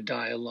supposed to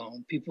die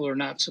alone. People are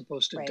not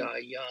supposed to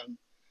die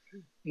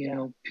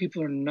young.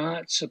 People are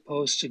not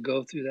supposed to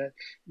go through that.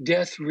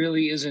 Death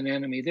really is an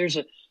enemy. There's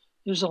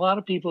a lot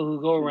of people who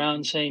go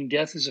around saying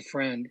death is a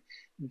friend.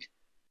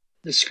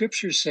 The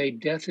scriptures say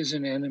death is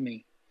an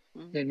enemy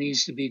that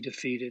needs to be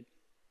defeated.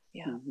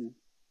 Yeah. Mm-hmm.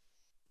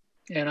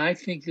 And I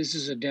think this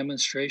is a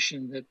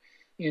demonstration that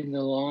in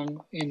the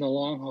long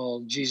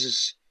haul,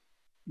 Jesus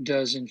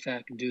does in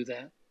fact do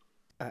that.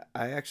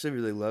 I actually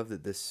really love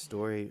that this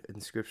story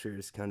in scripture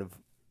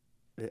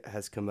it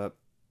has come up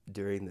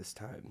during this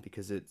time,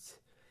 because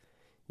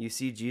you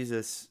see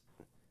Jesus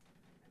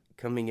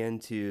coming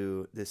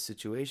into this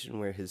situation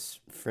where his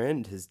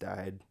friend has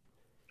died,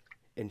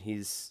 and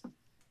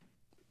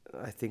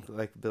I think,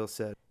 like Bill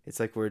said, it's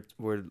like we're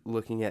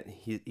looking at,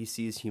 he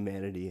sees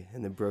humanity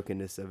and the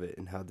brokenness of it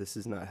and how this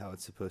is not how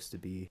it's supposed to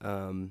be.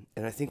 And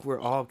I think we're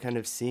all kind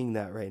of seeing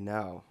that right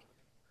now.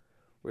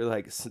 We're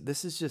like,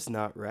 this is just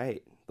not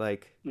right.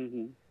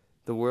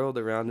 The world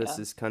around us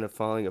is kind of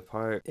falling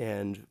apart,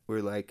 and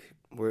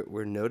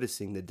we're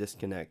noticing the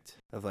disconnect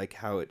of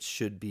how it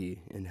should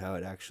be and how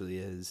it actually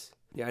is.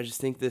 Yeah, I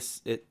just think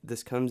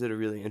this comes at a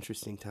really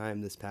interesting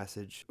time, this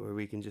passage, where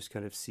we can just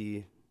kind of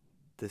see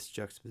this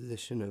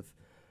juxtaposition of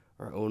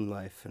our own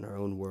life and our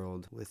own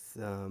world with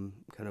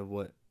kind of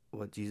what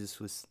Jesus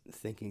was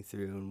thinking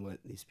through and what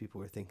these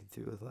people were thinking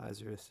through with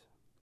Lazarus.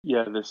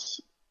 Yeah,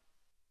 this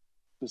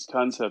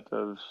concept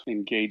of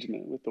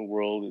engagement with the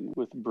world and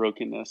with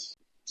brokenness,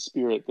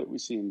 spirit that we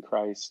see in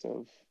Christ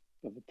of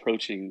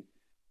approaching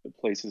the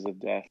places of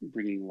death,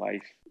 bringing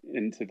life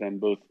into them,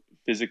 both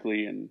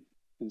physically and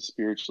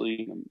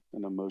spiritually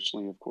and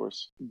emotionally, of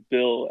course.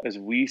 Bill, as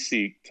we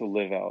seek to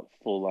live out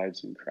full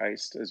lives in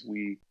Christ, as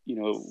we,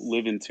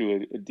 live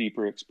into a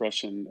deeper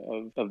expression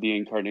of the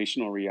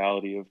incarnational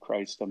reality of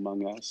Christ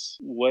among us,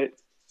 what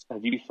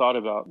have you thought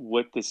about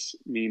what this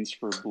means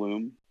for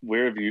Bloom?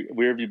 Where have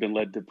you been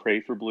led to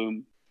pray for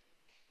Bloom?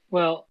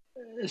 Well,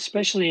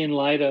 especially in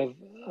light of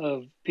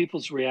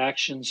people's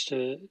reactions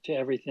to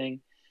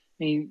everything.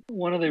 I mean,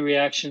 one of the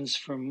reactions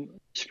from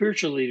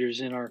spiritual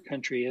leaders in our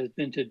country has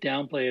been to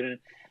downplay it and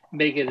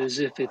make it as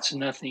if it's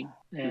nothing.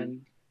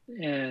 And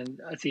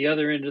at the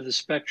other end of the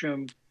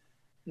spectrum,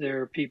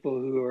 there are people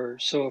who are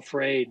so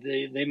afraid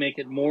they make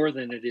it more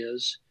than it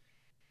is,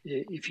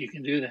 if you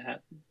can do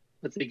that,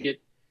 but they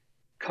get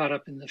caught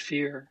up in the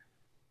fear.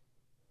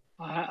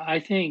 I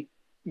think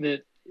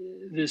that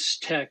this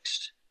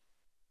text,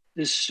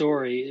 this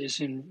story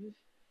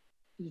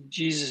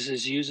Jesus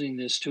is using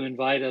this to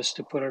invite us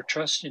to put our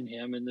trust in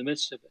him in the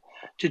midst of it,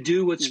 to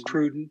do what's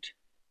prudent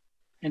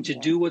and to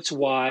do what's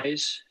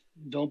wise.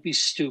 Don't be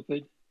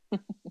stupid,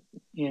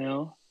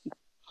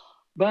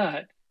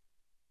 but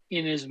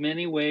in as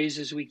many ways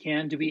as we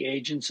can to be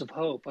agents of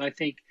hope. I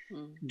think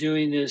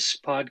doing this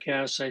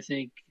podcast, I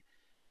think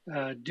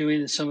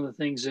doing some of the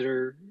things that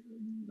are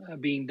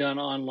being done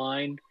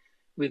online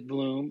with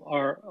Bloom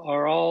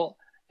are all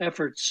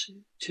efforts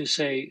to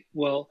say,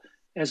 well,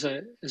 as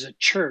a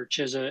church,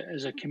 as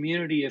a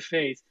community of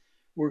faith,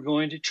 we're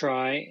going to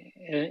try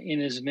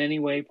in as many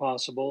ways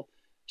possible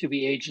to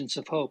be agents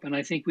of hope. And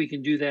I think we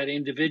can do that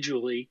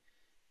individually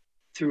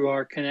through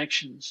our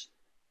connections.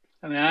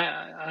 I mean,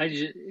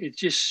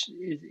 it's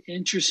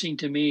interesting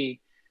to me,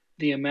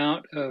 the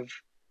amount of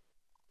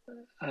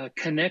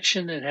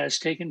connection that has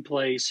taken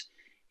place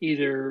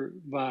either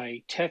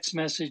by text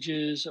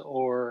messages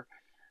or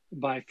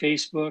by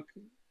Facebook.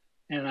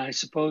 And I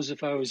suppose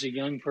if I was a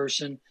young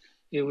person,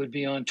 it would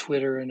be on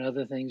Twitter and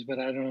other things, but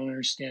I don't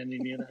understand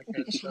any of that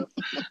kind of stuff.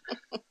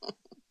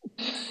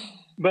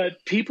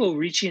 But people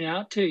reaching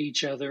out to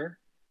each other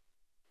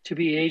to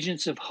be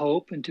agents of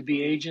hope and to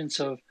be agents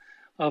of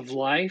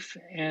life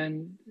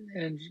and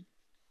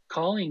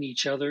calling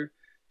each other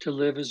to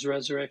live as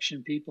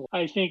resurrection people.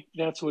 I think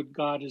that's what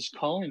God is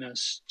calling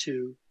us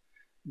to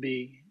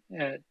be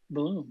at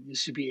Bloom,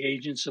 is to be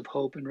agents of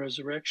hope and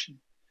resurrection.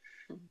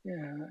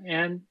 Yeah,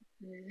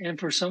 and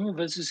for some of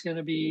us, it's going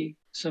to be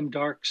some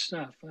dark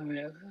stuff. I mean,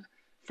 a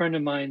friend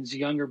of mine's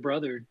younger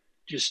brother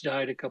just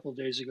died a couple of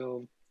days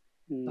ago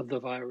of the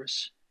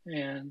virus,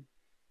 and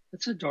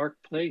it's a dark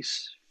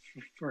place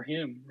for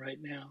him right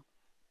now.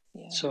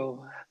 Yeah.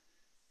 So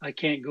I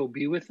can't go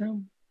be with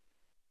him.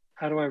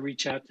 How do I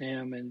reach out to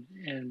him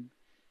and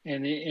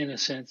in a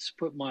sense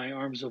put my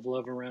arms of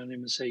love around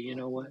him and say, you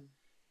know what?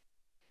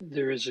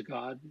 There is a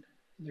God.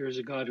 There is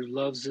a God who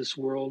loves this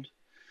world.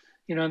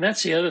 And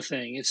that's the other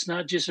thing. It's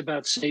not just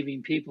about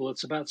saving people.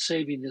 It's about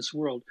saving this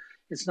world.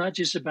 It's not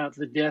just about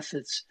the death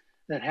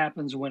that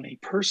happens when a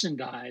person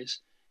dies.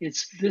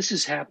 This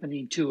is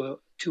happening to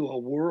a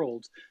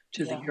world,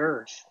 to the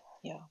earth.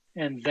 Yeah.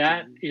 And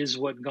that is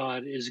what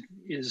God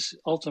is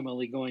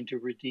ultimately going to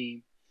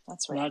redeem.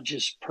 That's right. Not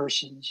just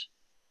persons,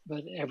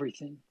 but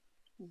everything.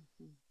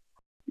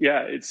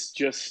 Yeah, it's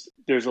just,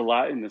 there's a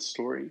lot in this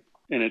story.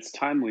 And it's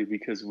timely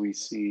because we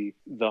see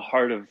the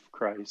heart of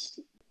Christ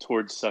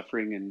towards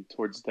suffering and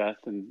towards death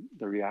and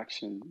the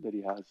reaction that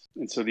he has.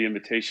 And so the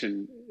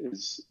invitation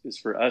is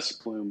for us,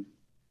 Bloom,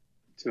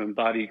 to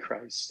embody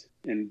Christ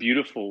in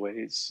beautiful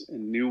ways,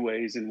 in new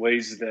ways, in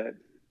ways that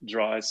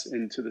draw us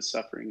into the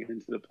suffering and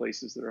into the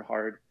places that are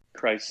hard.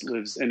 Christ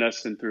lives in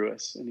us and through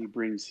us, and he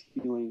brings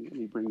healing, and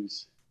he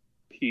brings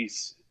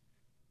peace,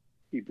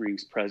 he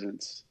brings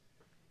presence.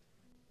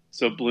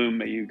 So Bloom,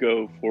 may you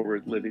go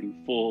forward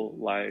living full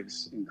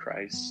lives in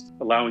Christ,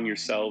 allowing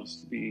yourselves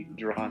to be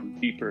drawn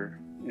deeper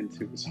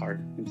into his heart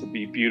and to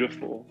be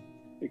beautiful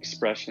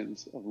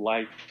expressions of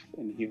life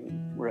and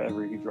healing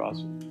wherever he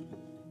draws you.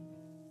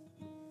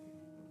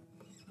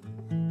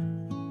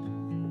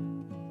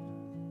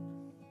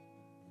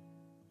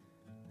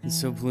 And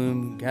so,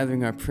 Bloom,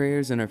 gathering our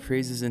prayers and our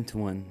praises into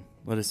one,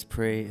 let us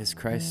pray as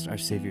Christ our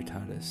Savior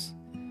taught us,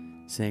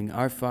 saying,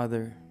 Our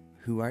Father,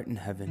 who art in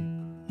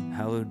heaven,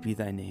 hallowed be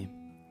thy name.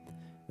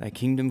 Thy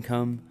kingdom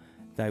come,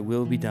 thy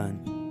will be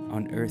done,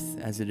 on earth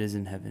as it is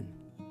in heaven.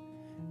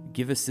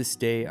 Give us this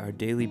day our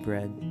daily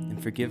bread,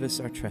 and forgive us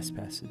our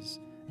trespasses,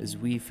 as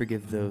we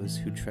forgive those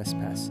who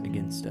trespass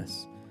against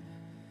us.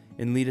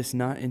 And lead us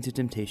not into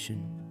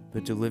temptation,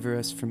 but deliver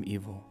us from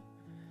evil.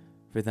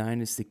 For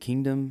thine is the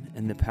kingdom,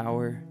 and the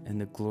power, and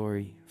the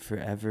glory,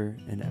 forever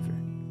and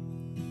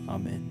ever.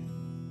 Amen.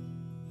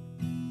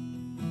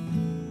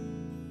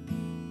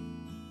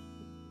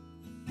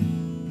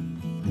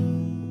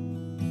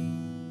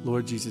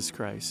 Lord Jesus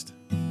Christ,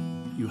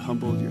 you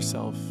humbled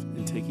yourself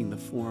in taking the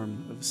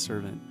form of a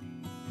servant,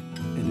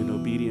 and in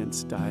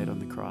obedience died on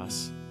the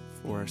cross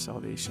for our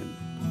salvation.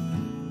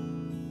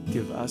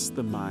 Give us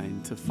the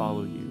mind to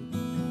follow you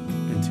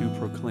and to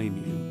proclaim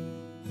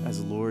you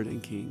as Lord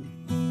and King,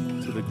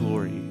 to the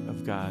glory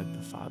of God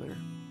the Father.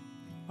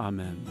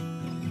 Amen.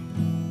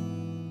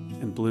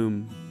 And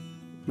Bloom,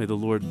 may the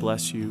Lord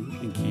bless you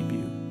and keep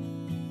you.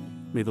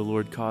 May the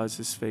Lord cause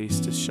his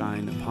face to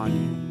shine upon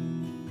you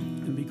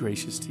and be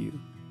gracious to you.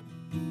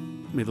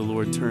 May the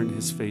Lord turn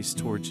his face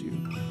towards you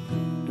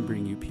and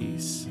bring you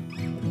peace.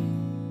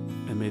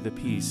 And may the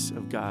peace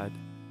of God,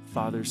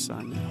 Father,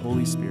 Son, and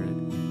Holy Spirit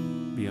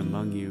be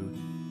among you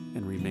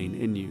and remain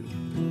in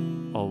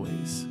you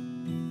always.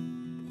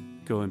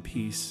 Go in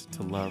peace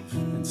to love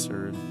and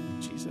serve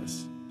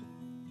Jesus.